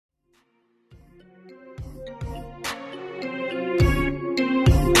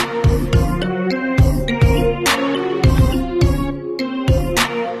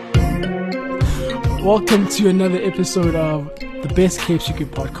welcome to another episode of the Best Cape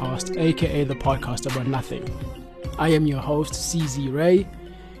Secret Podcast, aka the podcast about nothing. I am your host, CZ Ray,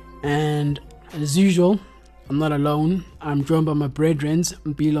 and as usual, I'm not alone. I'm joined by my brethren,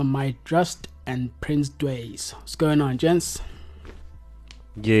 Mbilo My Trust and Prince Dways. What's going on, gents?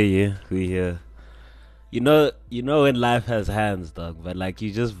 Yeah, we here. You know when life has hands, dog, but like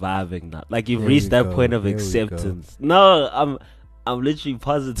you're just vibing now. Like you've reached that point of acceptance. No, I'm literally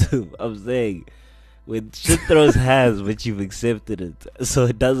positive. I'm saying when shit throws hands, but you've accepted it, so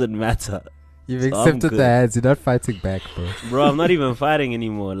it doesn't matter. You've accepted the hands. You're not fighting back, bro. Bro, I'm not even fighting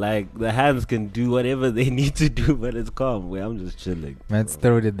anymore. Like the hands can do whatever they need to do, but it's calm. Wait, I'm just chilling. Man's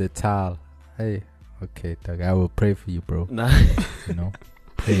thrown in the towel. Hey, okay, dog. I will pray for you, bro. Nah. You know,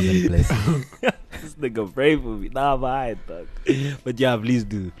 praise and blessing. This nigga pray for me. Nah, I'm alright, dog. But yeah, please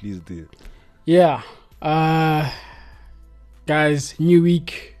do. Yeah. Guys, new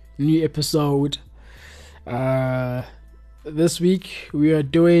week, new episode. This week we are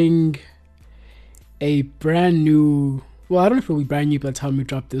doing a brand new, well, I don't know if it'll be brand new by the time we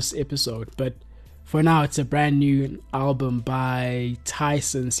drop this episode, but for now it's a brand new album by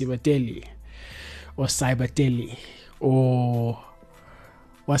Tyson Sybateli, or Sybateli, or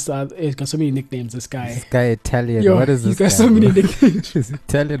what's that? He's got so many nicknames, this guy. This guy Italian. Yo, what is this? He's got so many nicknames. He's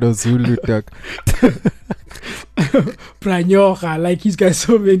Italian or Zulu, dog. Pranyocha, like he's got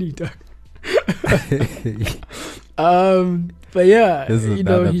so many, dog. But yeah, you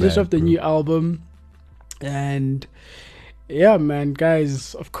know, he just dropped a new album, and yeah, man,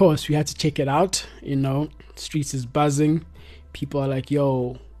 guys, of course we had to check it out. You know, streets is buzzing. People are like,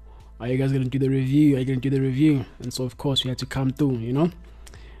 yo, are you guys gonna do the review? And so of course we had to come through, you know.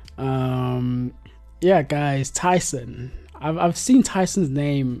 Yeah, guys, Tyson. I've seen Tyson's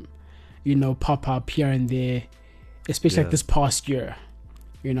name, you know, pop up here and there, especially like this past year,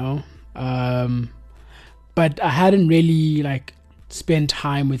 you know. But I hadn't really like spent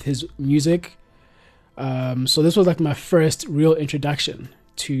time with his music. So this was like my first real introduction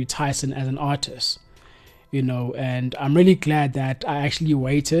to Tyson as an artist, you know, and I'm really glad that I actually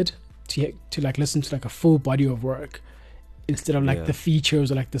waited to like listen to like a full body of work instead of like the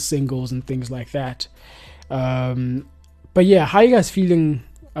features or like the singles and things like that. But yeah, how are you guys feeling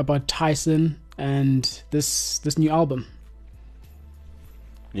about Tyson and this new album?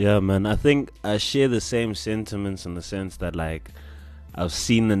 Yeah, man, I think I share the same sentiments in the sense that like I've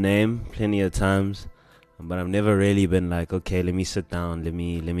seen the name plenty of times, but I've never really been like, okay, let me sit down, let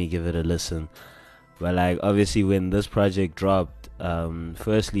me give it a listen. But like obviously when this project dropped,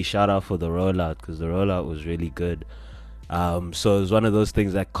 firstly shout out for the rollout, because the rollout was really good. So it was one of those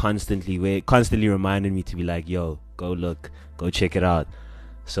things that constantly reminded me to be like, yo, go look, go check it out.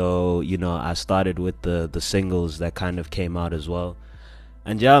 So, you know, I started with the singles that kind of came out as well.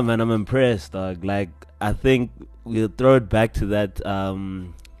 And yeah, man, I'm impressed, dog. Like, I think we'll throw it back to that,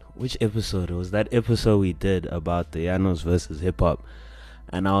 which episode? It was that episode we did about the Yanos versus hip hop.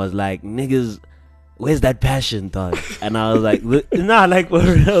 And I was like, niggas, where's that passion, dog? And I was like, nah, like, for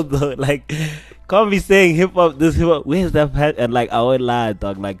real, though. Like, can't be saying hip hop, this hip hop, where's that passion? And like, I won't lie,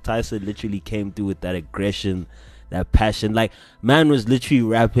 dog. Like, Tyson literally came through with that aggression, that passion. Like, man was literally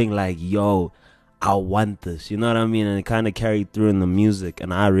rapping like, yo, I want this, you know what I mean? And it kind of carried through in the music,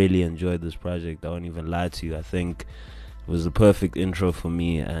 and I really enjoyed this project. I won't even lie to you. I think it was the perfect intro for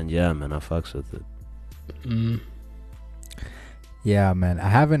me, and yeah, man, I fucks with it. Yeah, man, I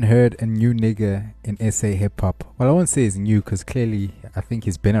haven't heard a new nigga in SA hip-hop. Well, I won't say he's new, because clearly I think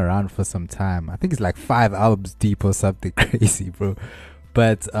he's been around for some time. I think it's like 5 albums deep or something crazy, bro.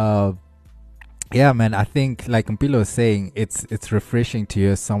 But yeah, man, I think like Mpilo was saying, it's refreshing to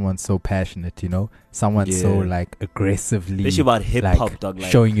hear someone so passionate, you know, someone so like aggressively, especially about hip hop, like, dog,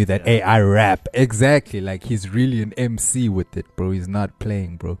 like, showing you that I rap. Exactly, like he's really an MC with it, bro. He's not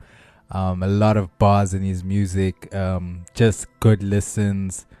playing, bro. A lot of bars in his music, just good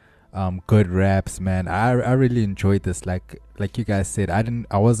listens, good raps, man. I really enjoyed this. Like you guys said,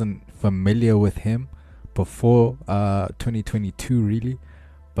 I wasn't familiar with him before 2022 really.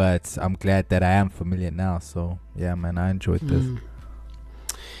 But I'm glad that I am familiar now. So, yeah, man, I enjoyed this.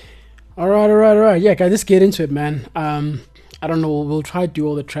 All right. Yeah, guys, let's get into it, man. I don't know. We'll try to do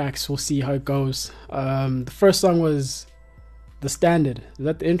all the tracks. We'll see how it goes. The first song was The Standard. Is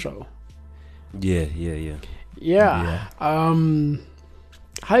that the intro? Yeah. How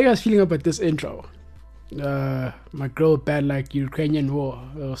are you guys feeling about this intro? My girl bad like Ukrainian war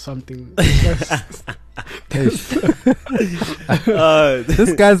or something. This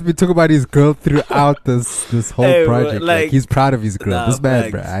guy's been talking about his girl throughout this whole project. Like, he's proud of his girl. Nah, this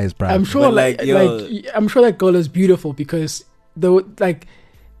man, he's proud. I'm sure, I'm sure that girl is beautiful because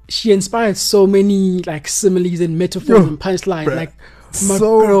she inspired so many like similes and metaphors and punchlines. Like my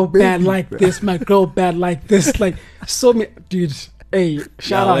girl bad like this, my girl bad like this. Like so many, dude. Hey,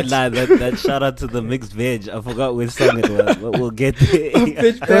 shout out! That shout out to the mixed veg. I forgot which song it was, but we'll get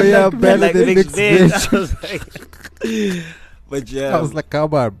there. Bad like mixed veg. I was like, but yeah, I was like,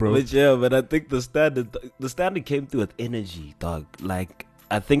 come on, bro. But yeah, but I think the standard came through with energy, dog. Like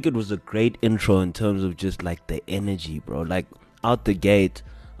I think it was a great intro in terms of just like the energy, bro. Like out the gate,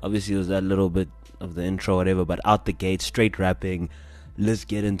 obviously it was that little bit of the intro, whatever. But out the gate, straight rapping. Let's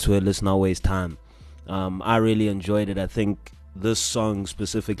get into it. Let's not waste time. I really enjoyed it. I think this song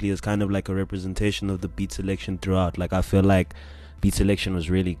specifically is kind of like a representation of the beat selection throughout. Like I feel like beat selection was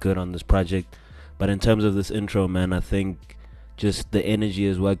really good on this project, but in terms of this intro, man, I think just the energy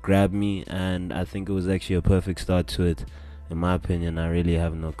is what grabbed me, and I think it was actually a perfect start to it. In my opinion, I really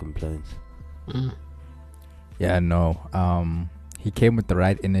have no complaints. Yeah, no, he came with the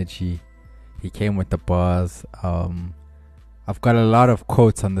right energy, he came with the bars. I've got a lot of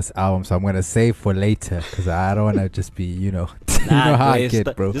quotes on this album, so I'm gonna save for later because I don't want to just be, you know, you know how I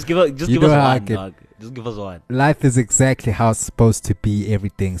get, bro. Just give us one, dog. Just give us one. Life is exactly how it's supposed to be.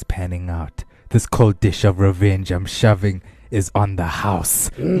 Everything's panning out. This cold dish of revenge I'm shoving is on the house.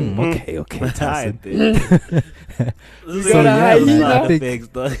 Okay, Tyson. So yeah, I think.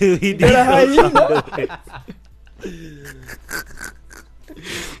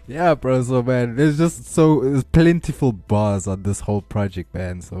 Yeah, bro. So man, there's plentiful bars on this whole project,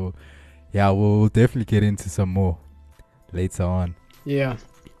 man. So yeah, we'll definitely get into some more later on. Yeah.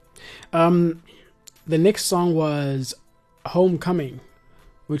 The next song was Homecoming,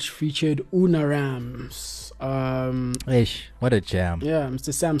 which featured Una Rams. What a jam. Yeah,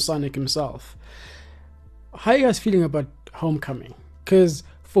 Mr. Sam Sonic himself. How are you guys feeling about Homecoming? Because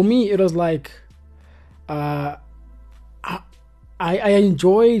for me, it was like I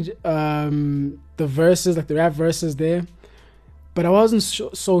enjoyed the verses, like the rap verses there, but I wasn't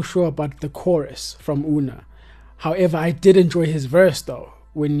so sure about the chorus from Una. However, I did enjoy his verse though,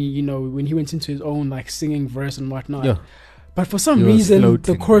 when he went into his own like singing verse and whatnot. Yeah. But for some reason,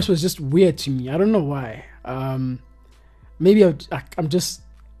 the chorus was just weird to me. I don't know why. Maybe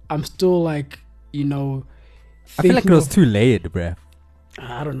I'm still like, you know, I feel like it was too layered, bruh.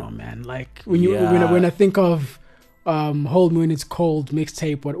 I don't know, man. Like when I think of Hold Me When It's Cold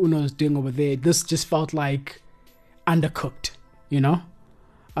mixtape, what Uno was doing over there, this just felt like undercooked, you know,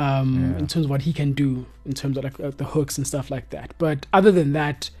 in terms of what he can do in terms of like the hooks and stuff like that. But other than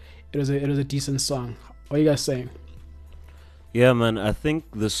that, it was a decent song. What are you guys saying? Yeah, man, I think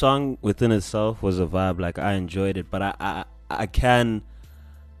the song within itself was a vibe. Like I enjoyed it, but I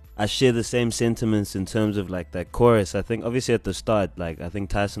share the same sentiments in terms of like that chorus. I think obviously at the start, like I think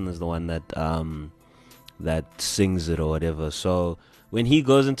Tyson is the one that sings it or whatever. So when he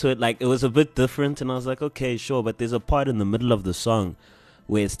goes into it, like it was a bit different, and I was like, okay, sure. But there's a part in the middle of the song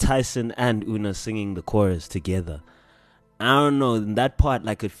where it's Tyson and Una singing the chorus together. I don't know, in that part,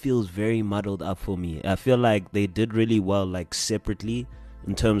 like it feels very muddled up for me. I feel like they did really well, like separately,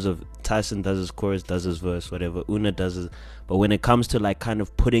 in terms of Tyson does his chorus, does his verse, whatever, Una does his. But when it comes to like kind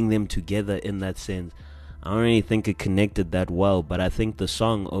of putting them together in that sense, I don't really think it connected that well. But I think the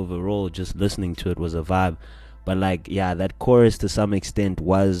song overall, just listening to it, was a vibe. But like, yeah, that chorus to some extent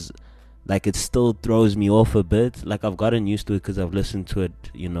was like, it still throws me off a bit. Like I've gotten used to it because I've listened to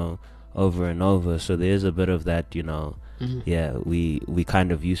it, you know, over and over. So there's a bit of that, you know. Yeah, we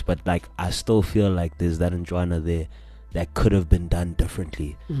kind of used, but like I still feel like there's that genre there that could have been done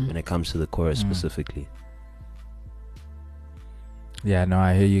differently when it comes to the chorus specifically. Yeah, no,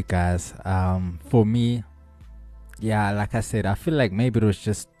 I hear you guys. For me, yeah, like I said, I feel like maybe it was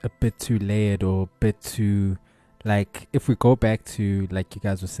just a bit too layered or a bit too, like, if we go back to, like you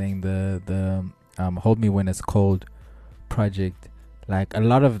guys were saying, the Hold Me When It's Cold project, like a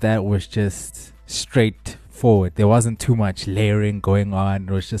lot of that was just straightforward. There wasn't too much layering going on.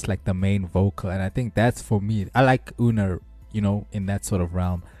 It was just like the main vocal, and I think that's, for me, I like Una, you know, in that sort of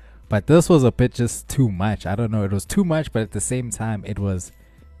realm. But this was a bit just too much. I don't know, it was too much, but at the same time, it was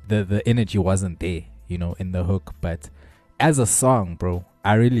the energy wasn't there, you know, in the hook. But as a song, bro,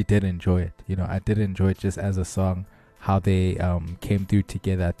 I really did enjoy it. You know, I did enjoy it just as a song, how they came through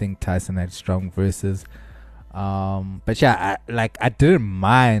together. I think Tyson had strong verses. But yeah, I didn't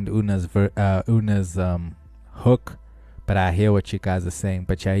mind Una's hook, but I hear what you guys are saying.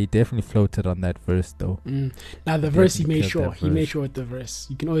 But yeah, he definitely floated on that verse though. Now the verse, he made sure with the verse.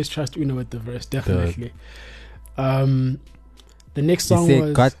 You can always trust Una with the verse, definitely. The next song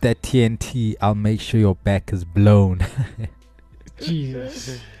was, got that TNT, I'll make sure your back is blown.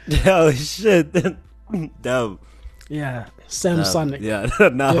 Jesus. Oh shit. Damn. Yeah, Sam Sonic. Yeah,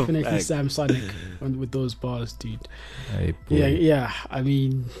 now Definitely like, Sam Sonic with those bars, dude. Hey, Yeah. I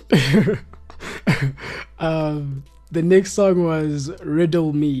mean, the next song was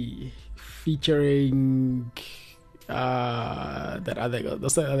 "Riddle Me," featuring that other guy.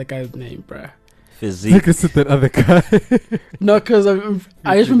 What's that other guy's name, bruh? Physique. Look at that other guy. No, because I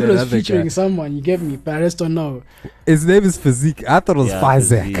just remember it was That other featuring guy. someone. You get me, but I just don't know. His name is Physique. I thought it was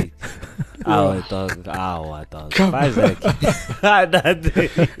Fizak. Physique. I thought. Come on.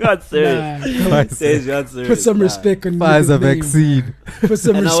 Fizak. God serious. Nah, Says you're serious. put some Nah. respect on Pfizer nigga's name. vaccine. Put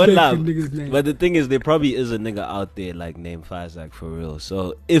some And I would respect love- on nigga's name. But the thing is, there probably is a nigga out there like named Fizak for real.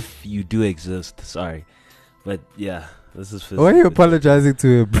 So if you do exist, sorry. But yeah, this is Physique. Why are you apologizing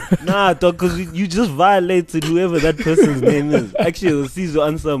to him? Nah, dog, because you just violated whoever that person's name is. Actually, the Caesar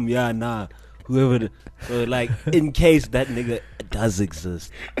answer, yeah, nah. Whoever. So, like, in case that nigga does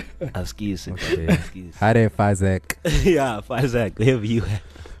exist, Askis. Okay. Hi there, Fizak. Yeah, Fizak, wherever you at.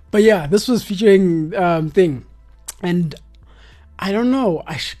 But yeah, this was featuring thing, and I don't know,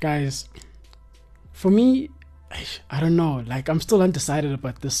 guys. For me, I don't know. Like, I'm still undecided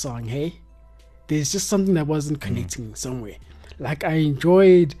about this song. Hey, there's just something that wasn't connecting somewhere. Like, I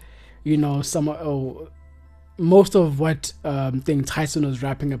enjoyed, most of what thing Tyson was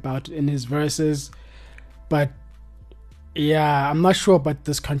rapping about in his verses, but yeah, I'm not sure about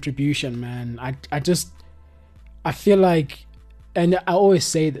this contribution, man. I feel like, and I always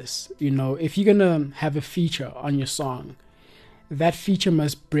say this, if you're gonna have a feature on your song, that feature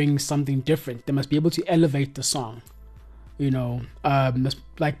must bring something different. They must be able to elevate the song, must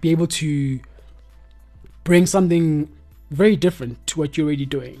like be able to bring something very different to what you're already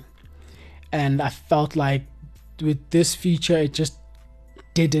doing. And I felt like with this feature, it just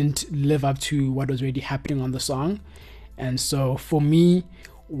didn't live up to what was already happening on the song. And so for me,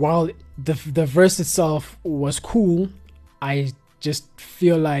 while the verse itself was cool, I just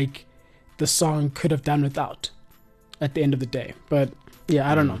feel like the song could have done without at the end of the day. But yeah,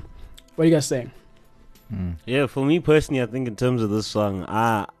 I don't know. What are you guys saying? Yeah, for me personally, I think in terms of this song,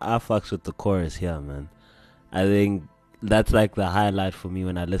 I fucks with the chorus here, man. I think that's like the highlight for me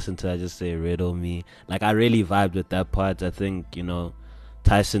when I listen to it. I just say riddle me. Like, I really vibed with that part. I think,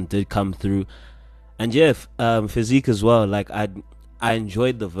 Tyson did come through. And yeah, Physique as well. Like, I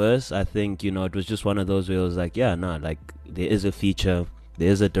enjoyed the verse. I think, it was just one of those where it was like, yeah, no, like, there is a feature. There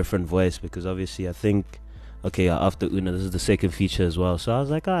is a different voice, because obviously I think, okay, after Una, this is the second feature as well. So I was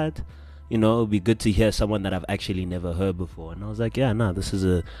like, all right, it would be good to hear someone that I've actually never heard before. And I was like, yeah, no, this is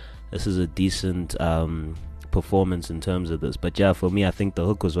a decent performance in terms of this. But yeah, for me, I think the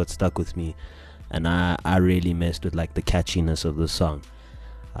hook was what stuck with me, and I really messed with like the catchiness of the song.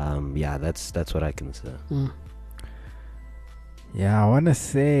 Yeah, that's what I can say. Yeah, I want to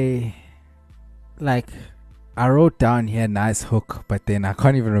say, like, I wrote down here nice hook, but then I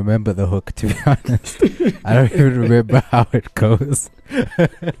can't even remember the hook, to be honest. I don't even remember how it goes.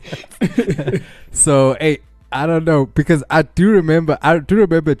 So, hey, I don't know, because I do remember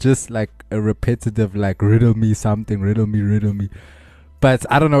just like a repetitive, like, riddle me something, riddle me. But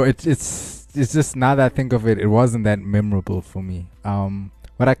I don't know, it's just, now that I think of it, it wasn't that memorable for me.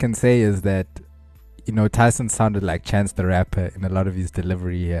 What I can say is that, Tyson sounded like Chance the Rapper in a lot of his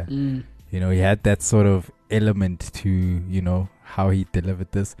delivery here. He had that sort of element to, how he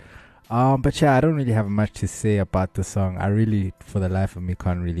delivered this. But yeah, I don't really have much to say about the song. I really, for the life of me,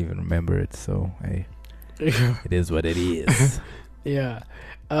 can't really even remember it. So, hey, it is what it is. Yeah.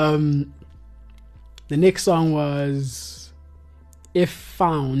 The next song was If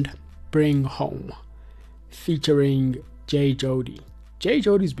Found, Bring Home, featuring J. Jody. J.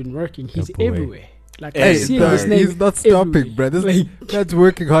 Jody's been working. He's everywhere. Like, hey, I see his name he's not stopping, bro. That's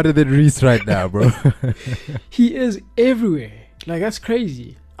working harder than Reese right now, bro. He is everywhere. Like, that's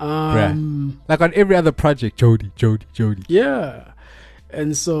crazy. Like on every other project, Jody. Yeah.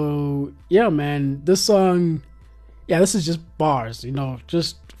 And so, yeah, man, this song, this is just bars,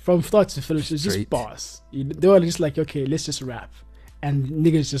 just from start to finish, it's just bars. They were just like, okay, let's just rap. And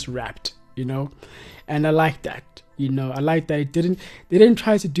niggas just rapped, and I like that, I like that they didn't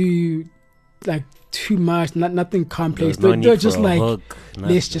try to do like too much, nothing complex. They're just like, hook,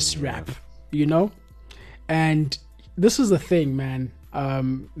 let's just rap, and this is the thing, man.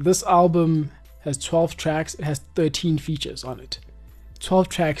 This album has 12 tracks. It has 13 features on it. 12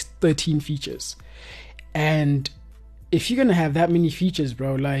 tracks, 13 features. And if you're gonna have that many features,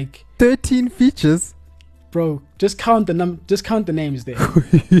 bro, like 13 features, bro, just count the names there.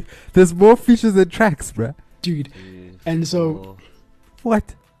 There's more features than tracks, bro, dude. And so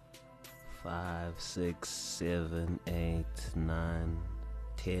what? 5, 6, 7, 8, 9,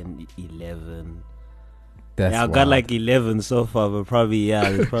 10, 11, That's I've got like 11 so far, but probably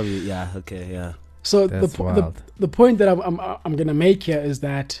okay, yeah. So the point that I'm gonna make here is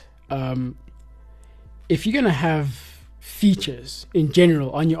that if you're gonna have features in general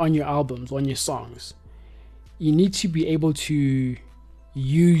on your albums, on your songs, you need to be able to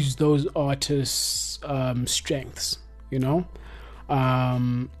use those artists' strengths. You know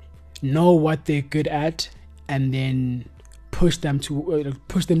what they're good at, and then push them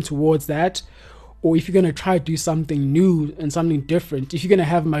towards that. Or if you're gonna try to do something new and something different, if you're gonna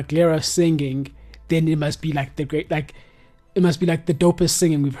have Maglera singing, then it must be like the dopest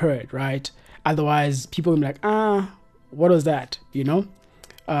singing we've heard, right? Otherwise, people will be like, what was that? You know?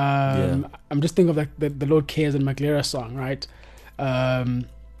 I'm just thinking of like the Lord Cares and Maglera song, right?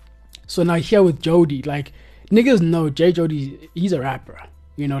 So now here with Jody, like niggas know J Jody, he's a rapper,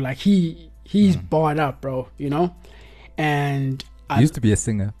 you know, like he's barred up, bro, you know? And I used to be a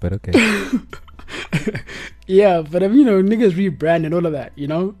singer, but okay. Yeah, but niggas rebrand and all of that, you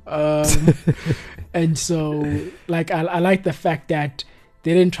know? And so like I like the fact that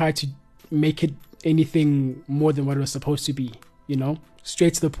they didn't try to make it anything more than what it was supposed to be, you know?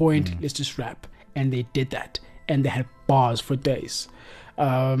 Straight to the point, let's just rap. And they did that. And they had bars for days.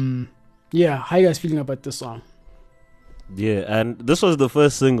 How you guys feeling about this song? Yeah, and this was the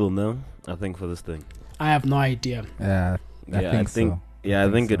first single, no? I think, for this thing. I have no idea. I think so. Yeah,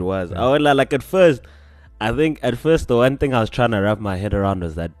 I think it was. Yeah. Like at first the one thing I was trying to wrap my head around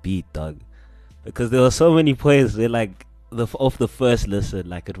was that beat, dog. Because there were so many points where like off the first listen,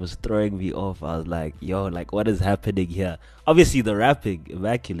 like it was throwing me off. I was like, yo, like what is happening here? Obviously the rapping,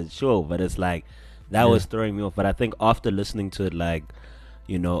 immaculate, sure, but it's like that was throwing me off. But I think after listening to it like,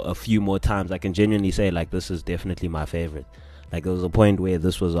 a few more times, I can genuinely say like this is definitely my favorite. Like there was a point where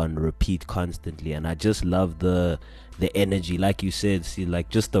this was on repeat constantly, and I just love the energy, like you said. See, like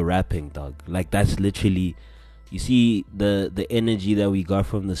just the rapping, dog. Like that's literally, you see the energy that we got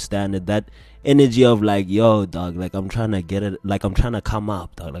from the standard. That energy of like, yo, dog. Like I'm trying to get it. Like I'm trying to come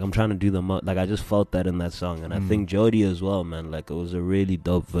up, dog. Like I'm trying to do the like I just felt that in that song, and I think Jody as well, man. Like it was a really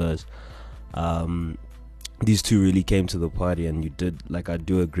dope verse. These two really came to the party, and you did. Like I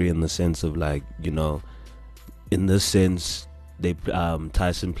do agree in the sense of like, in this sense. They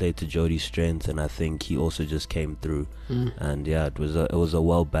Tyson played to Jody's strength, and I think he also just came through. And it was a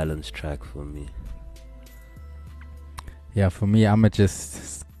well balanced track for me. Yeah, for me, I'ma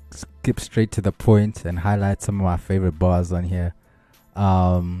just skip straight to the point and highlight some of my favorite bars on here.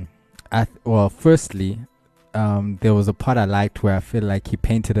 Firstly, there was a part I liked where I feel like he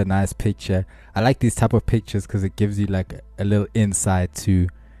painted a nice picture. I like these type of pictures because it gives you like a little insight to,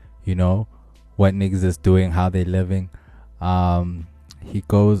 what niggas is doing, how they living. He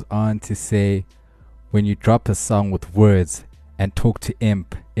goes on to say, when you drop a song with words and talk to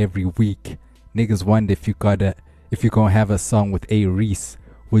Imp every week, niggas wonder if you're gonna have a song with A. Reese.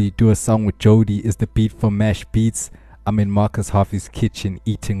 Will you do a song with Jody? Is the beat for Mash Beats? I'm in Marcus Harvey's kitchen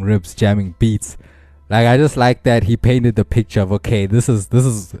eating ribs, jamming beats. Like I just like that he painted the picture of, okay, this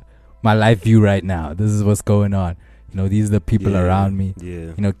is my life view right now. This is what's going on. These are the people around me.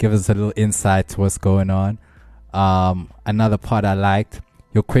 Give us a little insight to what's going on. Another part I liked,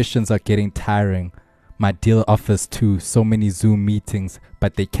 your questions are getting tiring. My deal offers too, so many Zoom meetings,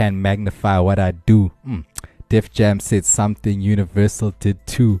 but they can't magnify what I do. Def Jam said something, Universal did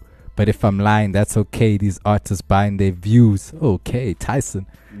too, but if I'm lying, that's okay. These artists buying their views. Okay, Tyson.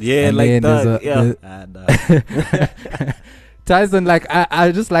 Yeah, and like that. Tyson, like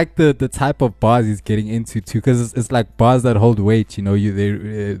I just like the type of bars he's getting into too, because it's like bars that hold weight. They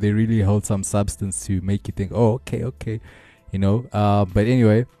really hold some substance to make you think, oh, okay. But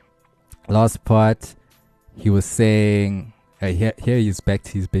anyway, last part, he was saying, here he's back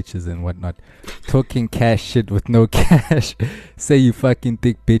to his bitches and whatnot, talking cash shit with no cash. Say you fucking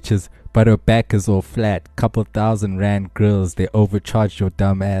thick bitches, but her back is all flat. Couple $1,000 grills, they overcharged your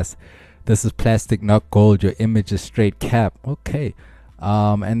dumb ass. This is plastic, not gold. Your image is straight cap. Okay.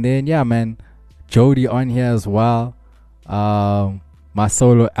 And then, man, Jody on here as well. My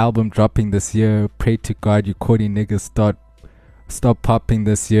solo album dropping this year. Pray to God you corny niggas stop popping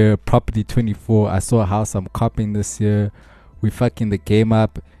this year. Property 24. I saw a house I'm copying this year. We fucking the game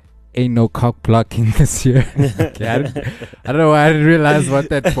up. Ain't no cock blocking this year. Okay, I don't know why I didn't realize what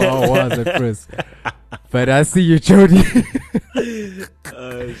that bar was at first. But I see you, Jody.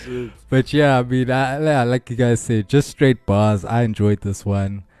 But yeah, I mean, I like you guys say, just straight bars. I enjoyed this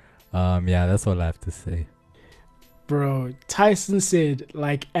one. That's all I have to say. Bro, Tyson said,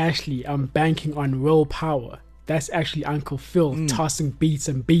 like Ashley, I'm banking on willpower. That's actually Uncle Phil tossing beats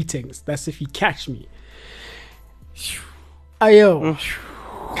and beatings. That's if you catch me. Ayo,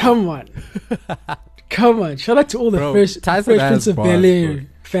 come on. Come on. Shout out to all the Fresh Prince of Bel-Air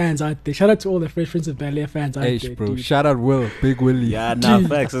fans out there. Shout out to all the Fresh Prince of Bel-Air fans out there, bro. dude. Shout out Will, Big Willie. Yeah, nah,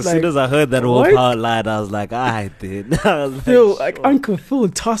 facts. As soon as I heard that Will Power line, I was like, I did. I was Phil, like Uncle Phil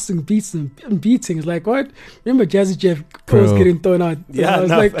tossing beats and beatings. Like, what? Remember Jazzy Jeff was getting thrown out? Yeah, I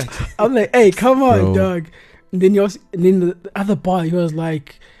was I'm like, hey, come on, dog. And then the other bar, he was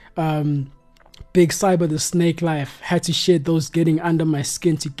like, Big SYBA, the snake life, had to shed those getting under my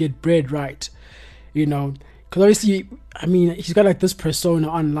skin to get bread right. You know, because obviously, I mean, he's got like this persona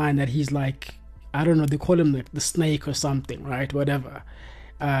online that he's like, I don't know, they call him like the snake or something, right? Whatever.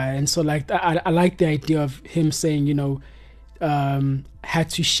 And so like, I like the idea of him saying, you know, had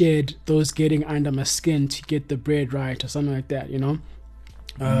to shed those getting under my skin to get the bread right or something like that, you know?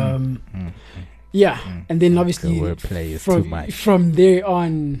 Yeah. And then obviously from there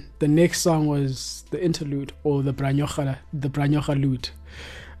on, the next song was the interlude or the Branyocha lude.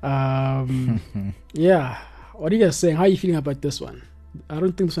 Yeah. What are you guys saying? How are you feeling about this one? I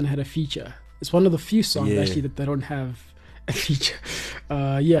don't think this one had a feature. It's one of the few songs actually that they don't have a feature.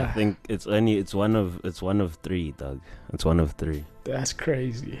 Yeah. I think it's one of three, Doug. It's one of three. That's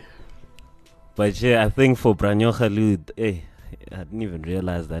crazy. But yeah, I think for Branyocha lude, I didn't even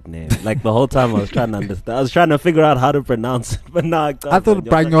realize that name. Like the whole time I was trying to understand. I was trying to figure out how to pronounce it, but now I thought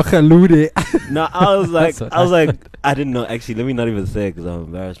Branyocha lude. No, I was like, I didn't know. Actually, let me not even say it because I'm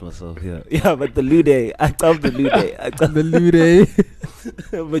embarrassed myself here. Yeah, but the lude, I thought the lude. The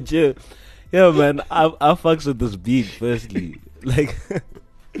lude. But yeah, man, I fucks with this beat. Firstly, like,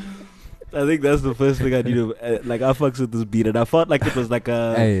 I think that's the first thing I need to like. I fucks with this beat, and I felt like it was like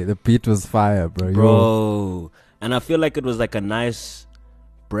a. Hey, the beat was fire, bro. Bro. And I feel like it was like a nice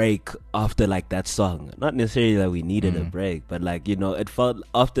break after like that song. Not necessarily that we needed a break, but like, you know, it felt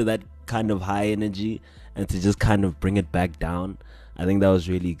after that kind of high energy and to just kind of bring it back down. I think that was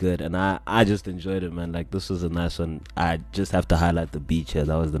really good. And I just enjoyed it, man. Like this was a nice one. I just have to highlight the beat here.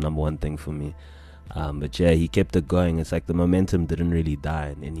 That was the number one thing for me. But yeah, he kept it going. It's like the momentum didn't really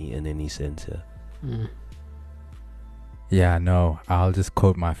die in any sense here. Yeah, no, I'll just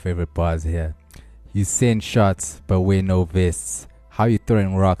quote my favorite bars here. You send shots, but wear no vests. How you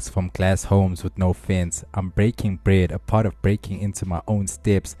throwing rocks from glass homes with no fence? I'm breaking bread, a part of breaking into my own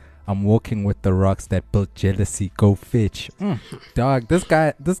steps. I'm walking with the rocks that built jealousy. Go fetch. Dog, this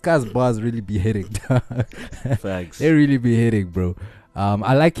guy's bars really be hitting, dog. Facts. They really be hitting, bro.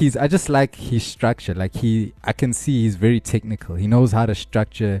 I just like his structure. Like I can see he's very technical. He knows how to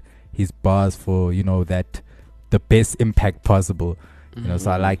structure his bars for, you know, the best impact possible. You know,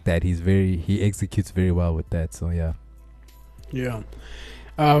 so I like that. He executes very well with that. So yeah. Yeah.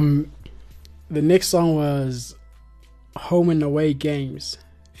 The next song was Home and Away Games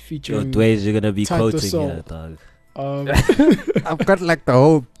featuring Dwayne, you're gonna be Tyson quoting Sybateli. here, dog. I've got like the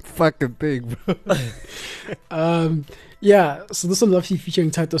whole fucking thing, bro. Yeah, so this one's obviously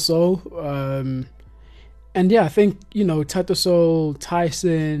featuring Taito Soul. And yeah, I think, you know, Taito Soul,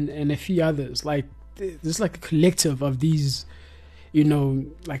 Tyson, and a few others. Like, there's like a collective of these, you know,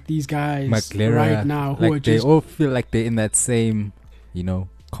 like these guys McLaren, right now who like are just, they all feel like they're in that same, you know,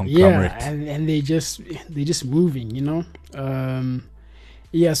 conglomerate. Yeah, and they're just moving, you know.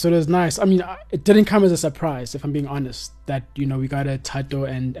 Yeah, so it was nice. I mean, it didn't come as a surprise, if I'm being honest, that, you know, we got a Taito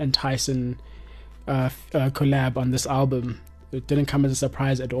and Tyson collab on this album. It didn't come as a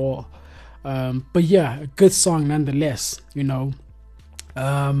surprise at all. But yeah, a good song nonetheless, you know.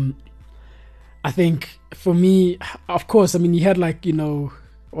 I think for me, of course, I mean, he had like, you know,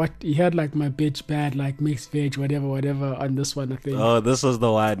 he had like My Bitch Bad, like mixed veg, whatever on this one, I think. Oh, this was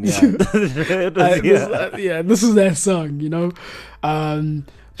the one, yeah. This is that song, you know.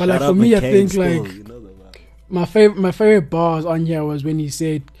 But like for me, I think like my favorite bars on here was when he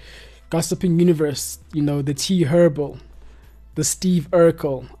said, "Gossiping Universe, you know, the T Herbal, the Steve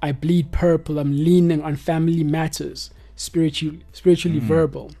Urkel, I bleed purple, I'm leaning on family matters, spiritually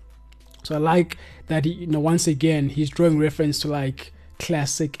verbal." So I like that he, you know, once again he's drawing reference to like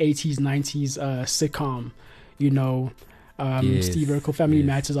classic 80s 90s sitcom, you know. Yes, Steve Urkel, Family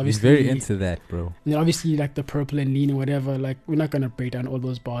Matters, obviously. He's very into that, bro. And then obviously like the purple and leaning, whatever, like we're not gonna break down all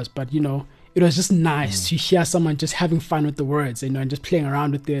those bars, but you know, it was just nice to hear someone just having fun with the words, you know, and just playing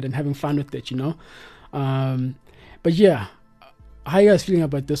around with it and having fun with it, you know. But yeah, how you guys feeling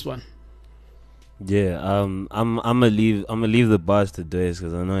about this one? Yeah, I'm gonna leave the bars to Dwayne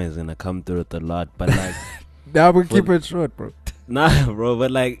because I know he's gonna come through it a lot. But like, now we'll keep it short, bro. Nah, bro.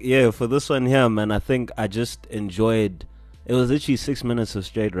 But like, yeah, for this one here, man, I think I just enjoyed. It was literally 6 minutes of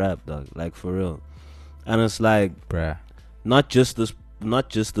straight rap, dog. Like for real, and it's like, bruh, not just this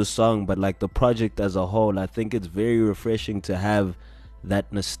song, but like the project as a whole. I think it's very refreshing to have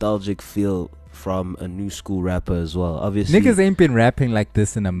that nostalgic feel from a new school rapper as well. Obviously, niggas ain't been rapping like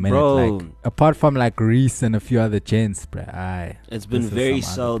this in a minute, bro. Like, apart from like Reese and a few other gents, bruh. It's been very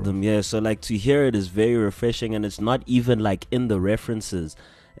seldom, yeah. So like to hear it is very refreshing, and it's not even like in the references.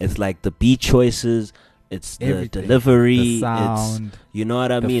 It's like the beat choices, it's the delivery, the sound, it's, you know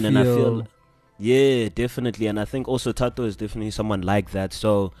what I mean? feel. And I feel, yeah, definitely. And I think also Tato is definitely someone like that.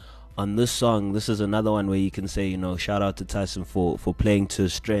 So on this song, this is another one where you can say, you know, shout out to Tyson for playing to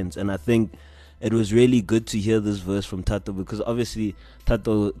his strengths. And I think it was really good to hear this verse from Tato, because obviously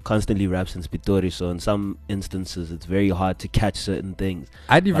Tato constantly raps in Spitori, so in some instances it's very hard to catch certain things.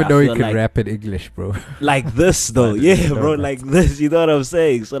 I didn't even know he could rap in English, bro. Like this though, yeah, bro, like this, you know what I'm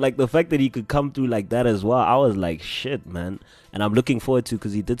saying? So like the fact that he could come through like that as well, I was like, shit, man. And I'm looking forward to,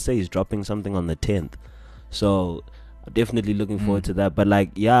 because he did say he's dropping something on the 10th, so I'm definitely looking forward to that. But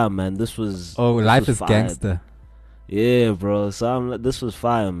like, yeah, man, this was Life is fire. Gangster. Yeah, bro. So this was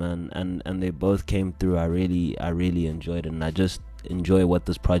fire, man, and they both came through. I really enjoyed it, and I just enjoy what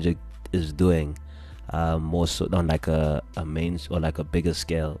this project is doing, more so on like a main or like a bigger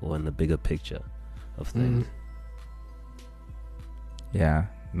scale or in the bigger picture of things. Yeah,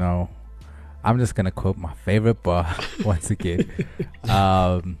 no, I'm just gonna quote my favorite bar once again.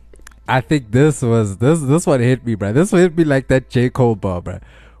 I think this one hit me, bro. This one hit me like that J. Cole bar, bro,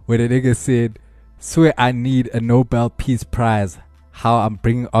 where the nigga said, "Swear I need a Nobel Peace Prize. How I'm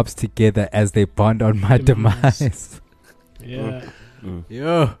bringing ops together as they bond on my demise." Yeah.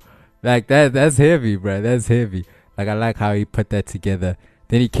 Yo, like that's heavy, bro. That's heavy. Like, I like how he put that together.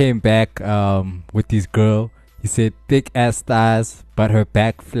 Then he came back with his girl. He said, "Thick ass thighs, but her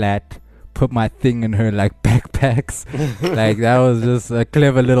back flat. Put my thing in her like backpacks." Like, that was just a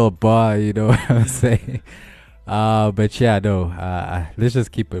clever little bar, you know what I'm saying? But yeah, no, let's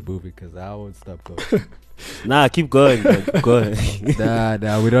just keep it moving, because I won't stop going. Nah, keep going, bro. Keep going.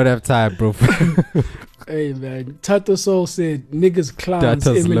 Nah, we don't have time, bro. Hey, man, Tato Soul said niggas clowns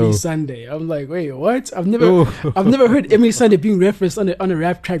Tato's Emily low. Sunday. I'm like, wait, what? I've never heard Emily Sunday being referenced on a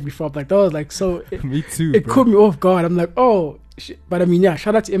rap track before. I'm like, that was like so. Me too. It bro. caught me off guard. I'm like, oh, shit. But I mean, yeah,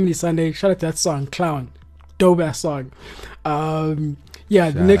 shout out to Emily Sunday. Shout out to that song, Clown, dope ass song. The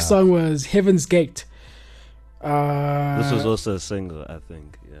next song was Heaven's Gate. This was also a single, I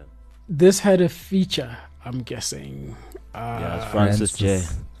think. Yeah. This had a feature, I'm guessing. Yeah, it's Francis J.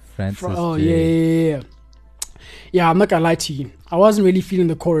 Yeah. Yeah, I'm not gonna lie to you. I wasn't really feeling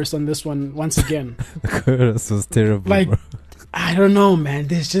the chorus on this one once again. The chorus was terrible. Like, bro. I don't know, man.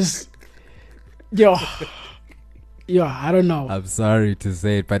 There's just, yo, I don't know. I'm sorry to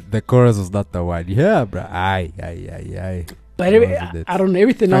say it, but the chorus was not the one. Yeah, bro. Aye. But I don't know.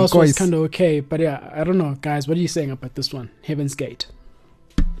 Everything else was kind of okay. But yeah, I don't know, guys. What are you saying about this one, Heaven's Gate?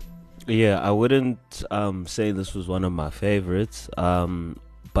 Yeah, I wouldn't say this was one of my favorites.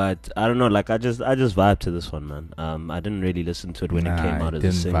 But I don't know, like I just vibed to this one, man. I didn't really listen to it when it came out as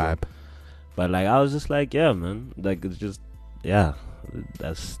a single. Vibe. But like I was just like, yeah, man. Like it's just, yeah,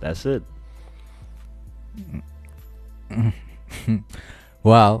 that's it.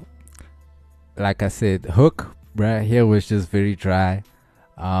 Well, like I said, hook right here was just very dry.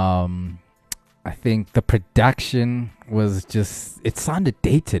 I think the production was just, it sounded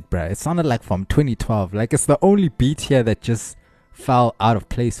dated, bruh. It sounded like from 2012. Like, it's the only beat here that just fell out of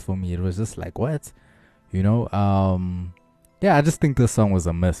place for me. It was just like, what? You know? Yeah, I just think this song was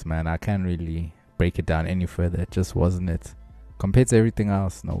a miss, man. I can't really break it down any further. It just wasn't it. Compared to everything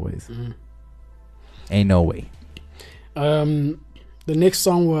else, no ways. Ain't no way. The next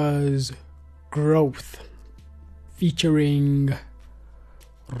song was Growth, featuring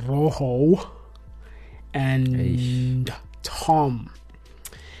Rojo and Tom.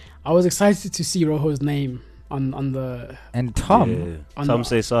 I was excited to see Rojo's name on the Tom. Yeah. Tom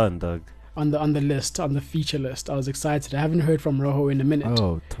say son, dog. On the list, on the feature list. I was excited. I haven't heard from Rojo in a minute.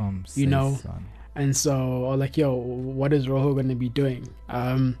 Oh, Tom say son. And so I was like, yo, what is Rojo gonna be doing?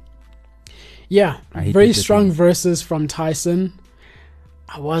 Yeah, very strong verses from Tyson.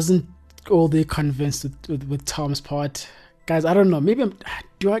 I wasn't all that convinced with Tom's part. Guys, I don't know. Maybe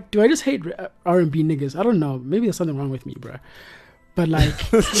do I just hate R&B niggas? I don't know. Maybe there's something wrong with me, bro. But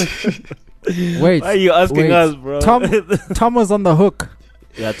like, wait, why are you asking us, bro? Tom was on the hook.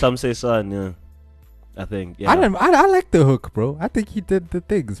 Yeah, Tom say son. Yeah, I think. Yeah, I like the hook, bro. I think he did the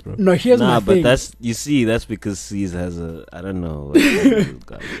things, bro. No, here's my thing. But that's because C's has a, I don't know.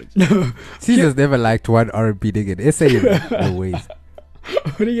 No, C's never liked one R&B nigga. It's saying no ways.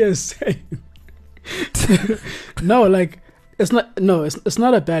 What are you guys saying? No, like it's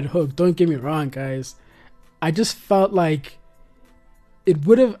not a bad hook. Don't get me wrong, guys. I just felt like it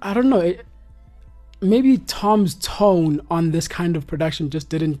would have. I don't know. maybe Tom's tone on this kind of production just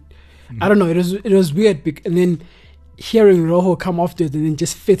didn't. I don't know. It was weird, and then hearing Rojo come after it and then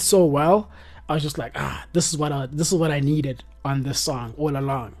just fit so well. I was just like, this is what I needed on this song all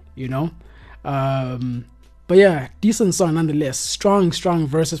along, you know. But yeah, decent song nonetheless. Strong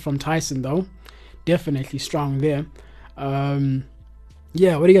verses from Tyson though, definitely strong there.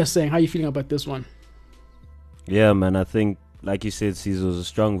 Yeah, what are you guys saying? How are you feeling about this one? Yeah, man, I think like you said, Caesar, was a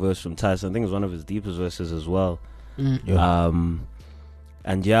strong verse from Tyson. I think it was one of his deepest verses as well. Yeah.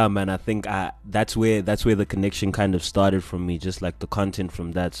 And yeah, man, I think that's where the connection kind of started from me, just like the content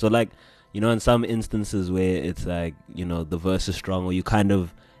from that. So like, you know, in some instances where it's like, you know, the verse is strong, or you kind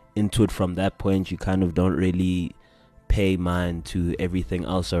of into it from that point, you kind of don't really pay mind to everything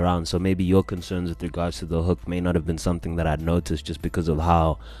else around. So maybe your concerns with regards to the hook may not have been something that I'd noticed just because of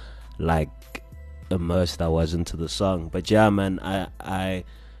how like immersed I was into the song. But yeah, man, I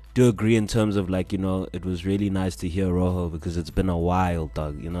do agree in terms of like, you know, it was really nice to hear Rojo because it's been a while,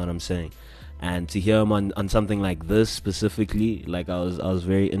 dog, you know what I'm saying? And to hear him on something like this specifically, like I was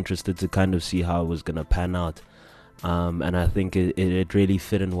very interested to kind of see how it was gonna pan out. And I think it really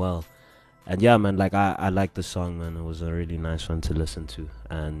fit in well. And yeah, man, like I like the song, man. It was a really nice one to listen to.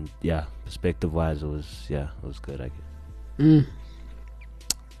 And yeah, perspective wise, it was good, I guess.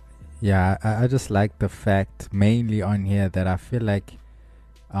 Yeah, I just like the fact mainly on here that I feel like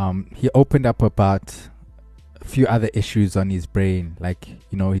he opened up about a few other issues on his brain. Like,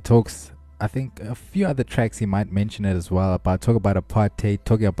 you know, he talks, I think a few other tracks he might mention it as well, talk about apartheid,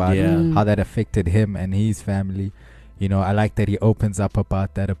 talking about how that affected him and his family. You know, I like that he opens up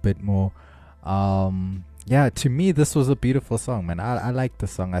about that a bit more. Yeah, to me this was a beautiful song, man. I like the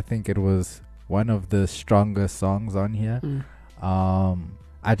song. I think it was one of the stronger songs on here.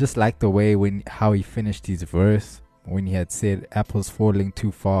 I just like the way how he finished his verse when he had said apples falling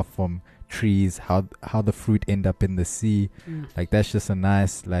too far from trees, how the fruit end up in the sea. Like that's just a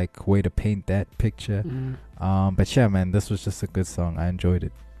nice like way to paint that picture. But yeah, man, this was just a good song. I enjoyed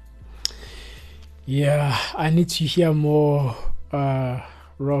it. Yeah, I need to hear more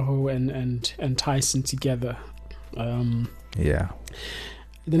Rojo and Tyson together. Yeah.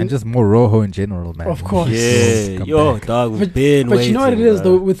 And just more Rojo in general, man. Of course. Yeah, yo, dog, we've been but waiting. You know what it is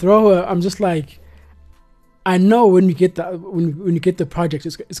though with Rojo, I'm just like, I know when you get the project,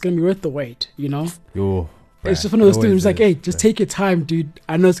 it's gonna be worth the wait, you know. Yo, it's just one of those things. It's like, hey, just take your time, dude.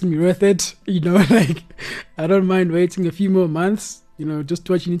 I know it's gonna be worth it, you know. Like, I don't mind waiting a few more months, you know, just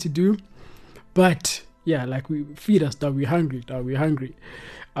do what you need to do. But yeah, like we feed us, dog. We're hungry, dog. We're hungry.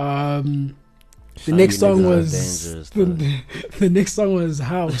 The next song was the next song was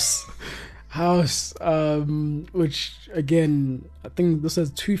House, which again I think this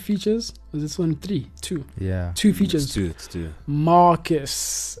has 2 features. Was this one 3? 2? Yeah, 2 features. It's two.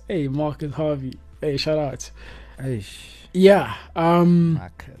 Marcus Harvey. Hey, shout out. Eish. Yeah.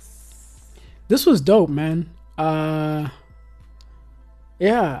 Marcus. This was dope, man.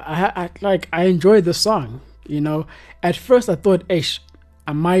 Yeah, I enjoyed the song. You know, at first I thought,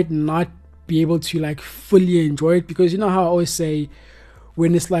 I might not be able to like fully enjoy it, because you know how I always say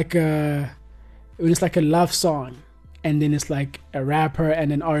when it's like a love song and then it's like a rapper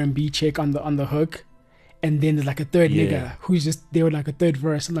and an R&B chick on the hook, and then there's like a third nigga who's just there with like a third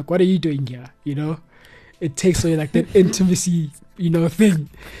verse. I'm like, what are you doing here? You know, it takes away like that intimacy, you know, thing.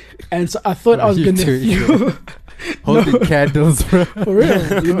 And so I thought I was gonna feel holding candles, bro. For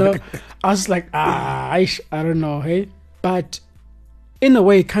real, you know. I was like, I don't know, hey. But in a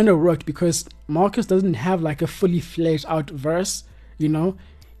way, it kind of worked because Marcus doesn't have like a fully fleshed out verse, you know.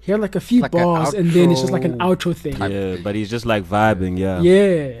 He had like a few bars and then it's just like an outro thing. Yeah, but he's just like vibing,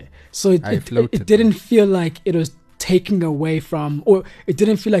 Yeah. So it didn't feel like it was taking away from, or it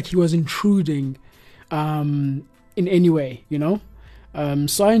didn't feel like he was intruding in any way, you know.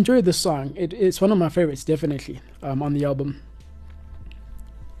 So I enjoyed the song. It's one of my favorites, definitely, on the album.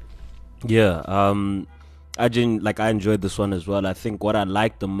 Yeah, I enjoyed this one as well. I think what I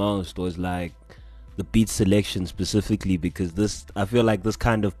liked the most was like the beat selection specifically, because I feel like this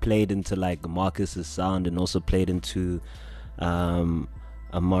kind of played into like Marcus's sound and also played into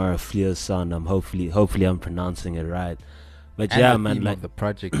Amara Fleer's sound. Hopefully I'm pronouncing it right. But and yeah, the man, theme like of the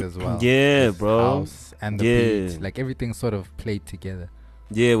project as well. Yeah, bro. House and the beat, like everything sort of played together.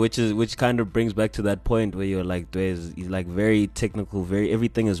 Yeah, which kind of brings back to that point where you're like, he's like very technical,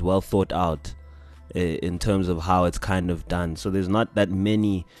 everything is well thought out in terms of how it's kind of done. So there's not that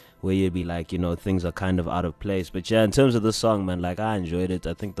many where you'd be like, you know, things are kind of out of place. But yeah, in terms of the song, man, like I enjoyed it.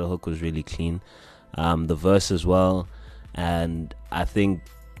 I think the hook was really clean, the verse as well, and I think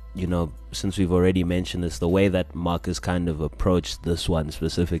you know, since we've already mentioned this, the way that Marcus kind of approached this one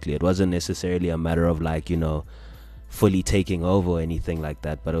specifically, it wasn't necessarily a matter of like, you know, fully taking over or anything like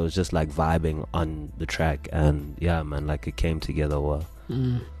that, but it was just like vibing on the track, and yeah, man, like it came together well.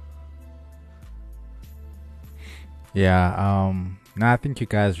 Yeah, no, I think you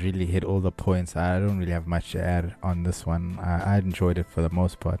guys really hit all the points. I don't really have much to add on this one. I enjoyed it for the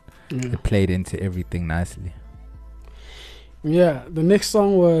most part. It played into everything nicely. Yeah, the next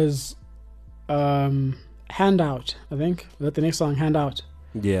song was Handout, I think. Was that the next song, Handout?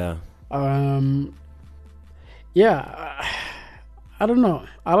 Yeah. Yeah, I don't know.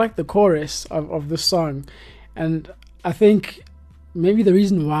 I like the chorus of this song, and I think maybe the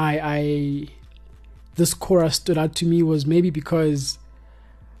reason why this chorus stood out to me was maybe because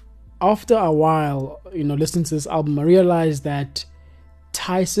after a while, you know, listening to this album, I realized that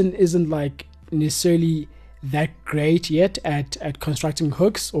Tyson isn't like necessarily that great yet at constructing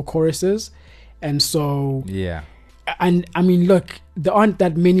hooks or choruses, and so yeah. And I mean, look, there aren't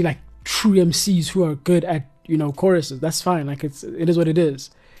that many like true MCs who are good at, you know, choruses. That's fine. Like it is what it is.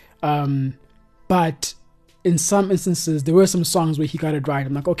 But in some instances, there were some songs where he got it right.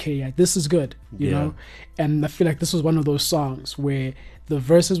 I'm like, okay, yeah, this is good, you know? And I feel like this was one of those songs where the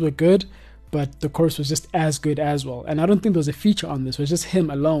verses were good, but the chorus was just as good as well. And I don't think there was a feature on this. It was just him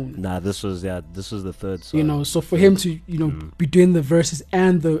alone. Nah, this was the third song. You know, so for him to, you know, be doing the verses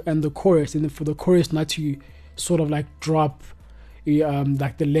and the chorus, and then for the chorus not to sort of like drop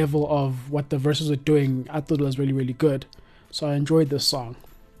like the level of what the verses were doing, I thought it was really, really good. So I enjoyed this song.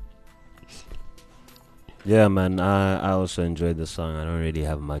 Yeah, man, I also enjoyed the song. I don't really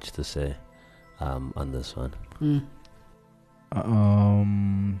have much to say on this one.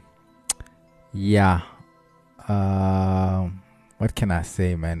 Yeah. What can I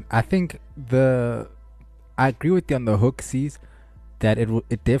say, man? I think I agree with you on the hooksies, that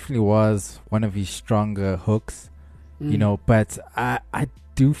it definitely was one of his stronger hooks, you know, but I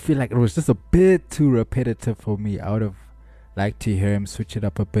do feel like it was just a bit too repetitive for me. I would have liked to hear him switch it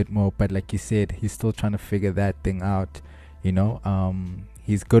up a bit more, but like you said, he's still trying to figure that thing out, you know.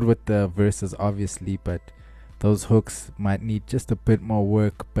 He's good with the verses, obviously, but those hooks might need just a bit more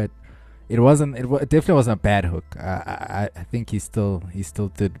work. But it definitely wasn't a bad hook. I think he still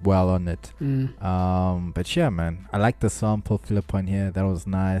did well on it. But yeah, man, I like the sample Philip on here. That was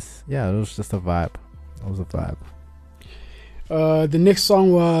nice. Yeah, it was just a vibe. It was a vibe. The next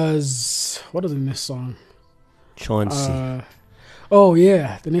song was, what is the next song? Chauncey. Oh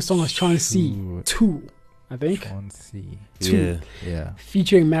yeah, the next song was Chauncey 2, I think. Chauncey 2. Yeah.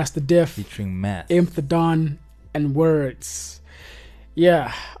 Featuring Master Def, featuring Mass, Emphadon, and Words.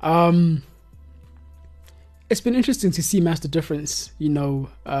 Yeah. It's been interesting to see Master Difference, you know,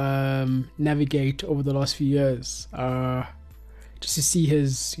 navigate over the last few years. Just to see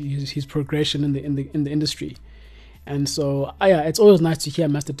his progression in the industry. And so yeah, it's always nice to hear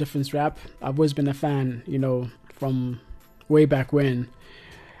Master Difference rap. I've always been a fan, you know, from way back when.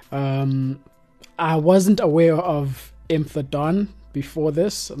 I wasn't aware of Emphadon before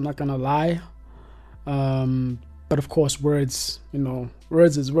this, I'm not gonna lie. But of course, Words, you know,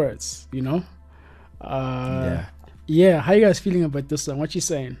 Words is Words, you know. Yeah, how you guys feeling about this one? What you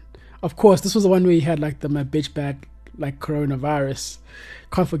saying? Of course, this was the one where you had like my bitch bad, like coronavirus.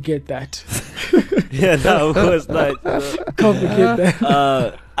 Can't forget that. Yeah, no, of course not. Can't forget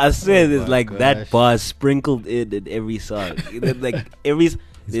that. I swear there's like that bar sprinkled in every song. Like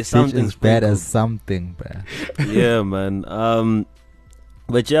there's something as bad as something, bro. Yeah, man.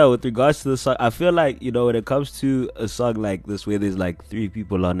 But yeah, with regards to the song, I feel like, you know, when it comes to a song like this where there's like 3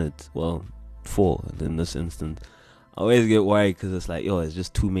 people on it, well, 4 in this instance, I always get worried because it's like, yo, it's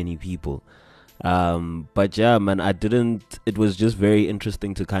just too many people. But yeah, man, it was just very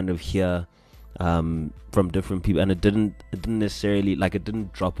interesting to kind of hear from different people, and it didn't necessarily, like, it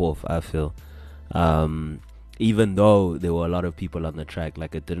didn't drop off, I feel. Even though there were a lot of people on the track,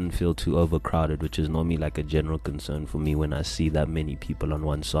 like, it didn't feel too overcrowded, which is normally like a general concern for me when I see that many people on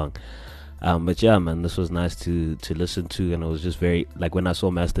one song. But yeah, man, this was nice to listen to, and it was just very, like, when I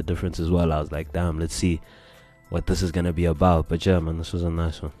saw Master Difference as well, I was like, damn, let's see what this is gonna be about. But yeah, man, this was a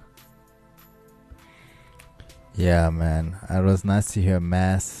nice one. Yeah, man, it was nice to hear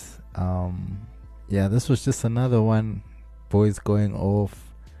Mass. Yeah, this was just another one, boys going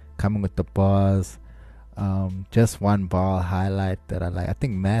off, coming with the bars. Just one bar highlight that I like. I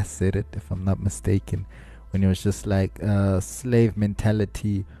think Mass said it, if I'm not mistaken, when it was just like slave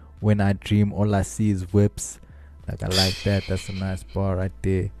mentality. When I dream, all I see is whips. Like, I like that. That's a nice bar right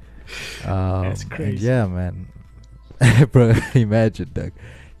there. That's crazy. Yeah, man. Bro, imagine, Doug.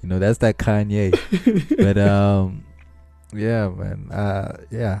 You know, that's that Kanye. But Yeah, man.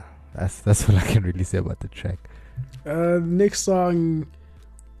 Yeah, that's all I can really say about the track. Next song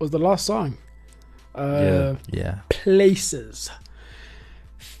was the last song. Yeah. Places,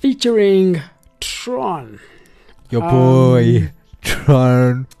 featuring Tron. Your boy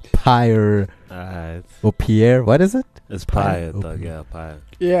Tron Pyre. Or Pierre, what is it? It's Pyre, dog. Yeah, Pyre.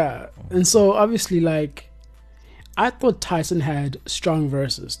 Yeah, and so obviously, like, I thought Tyson had strong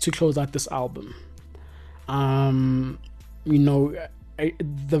verses to close out this album. You know,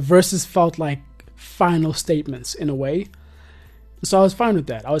 the verses felt like final statements in a way, so I was fine with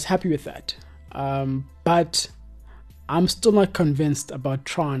that. I was happy with that. But I'm still not convinced about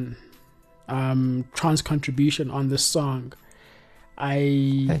Tron's contribution on this song.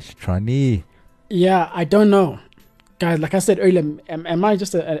 Tronny. Yeah, I don't know, guys. Like I said earlier, am I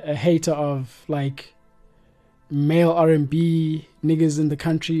just a hater of like male R&B niggas in the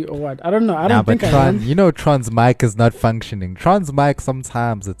country or what? I don't know. I don't think I am. You know, Tron's mic is not functioning. Tron's mic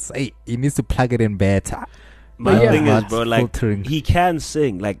sometimes he needs to plug it in better. My thing is, bro, like, he can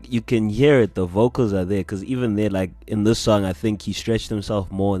sing. Like, you can hear it. The vocals are there. Because even there, like, in this song, I think he stretched himself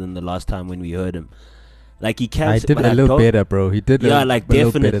more than the last time when we heard him. Like, he can sing. He did a little better, bro. He did a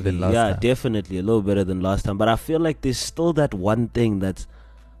little better than last time. Yeah, definitely. A little better than last time. But I feel like there's still that one thing that's...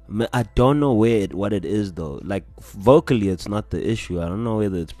 I don't know what it is, though. Like, vocally, it's not the issue. I don't know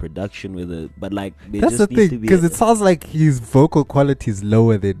whether it's production, but, like... That's the thing, because it sounds like his vocal quality is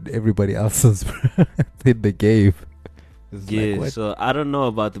lower than everybody else's in the game. Yeah, so I don't know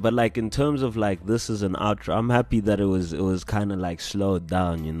about it, but, like, in terms of, like, this is an outro, I'm happy that it was kind of, like, slowed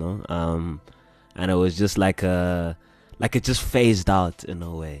down, you know? And it was just like it just phased out in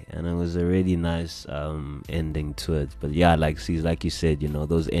a way, and it was a really nice ending to it. But yeah, like you said, you know,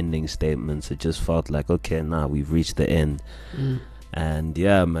 those ending statements, it just felt like, okay, now we've reached the end. And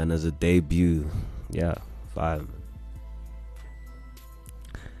yeah, man, as a debut, yeah, fire.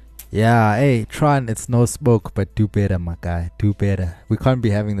 Yeah, hey Tron, it's no smoke, but do better, my guy, do better. We can't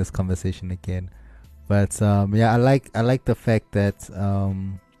be having this conversation again. But yeah, I like the fact that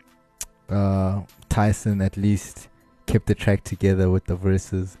Tyson at least kept the track together with the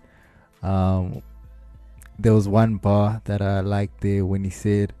verses. There was one bar that I liked there when he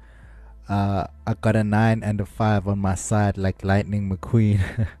said, I got a 9 and a 5 on my side like Lightning McQueen.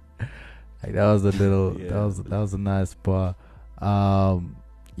 Like, that was a little that was a nice bar.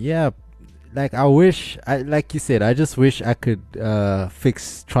 Yeah, like like you said, I just wish I could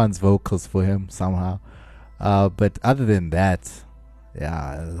fix Tron's vocals for him somehow. But other than that,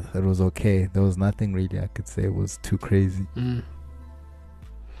 yeah, it was okay. There was nothing really I could say was too crazy.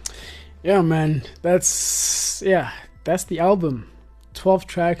 Yeah, man, that's the album. 12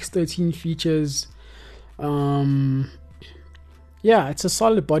 tracks, 13 features. Yeah, it's a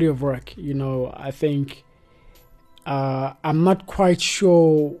solid body of work. You know, I think I'm not quite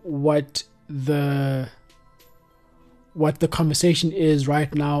sure what the conversation is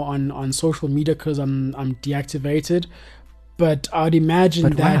right now on social media, because I'm deactivated. But I'd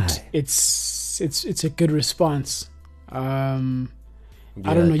imagine that it's a good response. I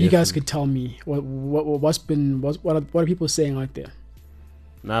don't know. You guys could tell me what are people saying out there?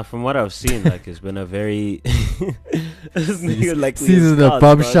 Now, from what I've seen, like, it's been a very like season the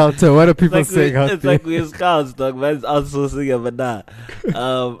bomb shelter. What are people saying out there? It's like we're scouts, dog. Man's outsourcing it, but nah.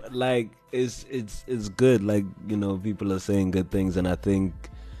 Like, it's good. Like, you know, people are saying good things, and I think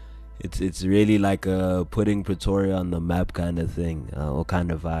it's really like putting Pretoria on the map kind of thing, or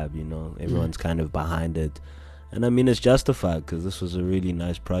kind of vibe. You know, everyone's kind of behind it, and I mean, it's justified because this was a really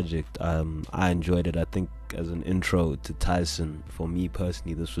nice project. I enjoyed it. I think as an intro to Tyson, for me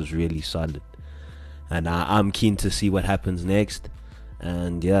personally, this was really solid, and I'm keen to see what happens next.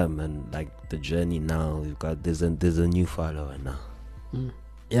 And yeah, man, like, the journey now, we've got there's a new follower now.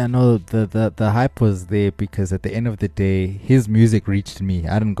 Yeah, no, the hype was there because at the end of the day, his music reached me.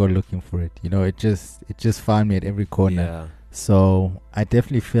 I didn't go looking for it. You know, it just found me at every corner. Yeah. So I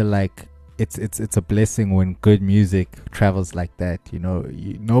definitely feel like it's a blessing when good music travels like that. You know,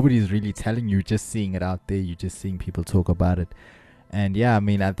 nobody's really telling you, just seeing it out there. You're just seeing people talk about it. And yeah, I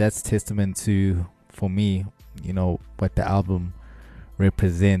mean, that's testament to, for me, you know, what the album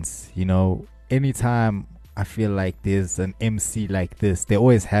represents. You know, anytime I feel like there's an MC like this, they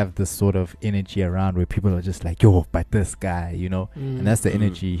always have this sort of energy around where people are just like, yo, but this guy, you know, and that's the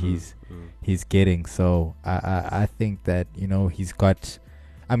energy he's getting. So I think that, you know, he's got,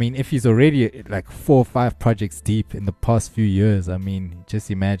 I mean, if he's already like 4 or 5 projects deep in the past few years, I mean,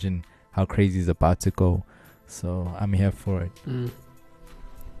 just imagine how crazy he's about to go. So I'm here for it.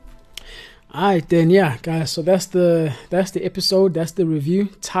 Alright then, yeah, guys, so that's the episode, that's the review.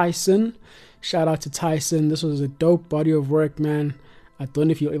 Tyson, Shout out to Tyson. This was a dope body of work, man. I don't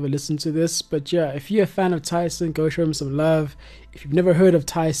know if you'll ever listen to this, but yeah, if you're a fan of Tyson, go show him some love. If you've never heard of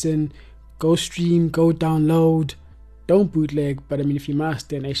Tyson, go stream, go download. Don't bootleg, but I mean, if you must,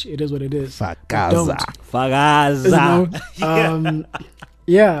 then it is what it is. Fagaza.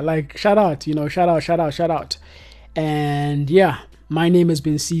 Yeah, like shout out. Shout out. And yeah, my name has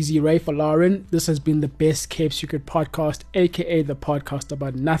been CZ Ray for Lauren. This has been the Best Cape Secret podcast, aka the podcast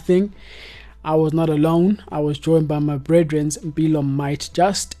about nothing. I was not alone. I was joined by my brethren, Bilo Might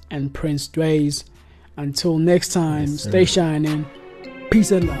Just and Prince Dways. Until next time, stay shining.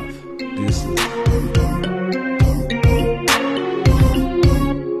 Peace and love. Deuces.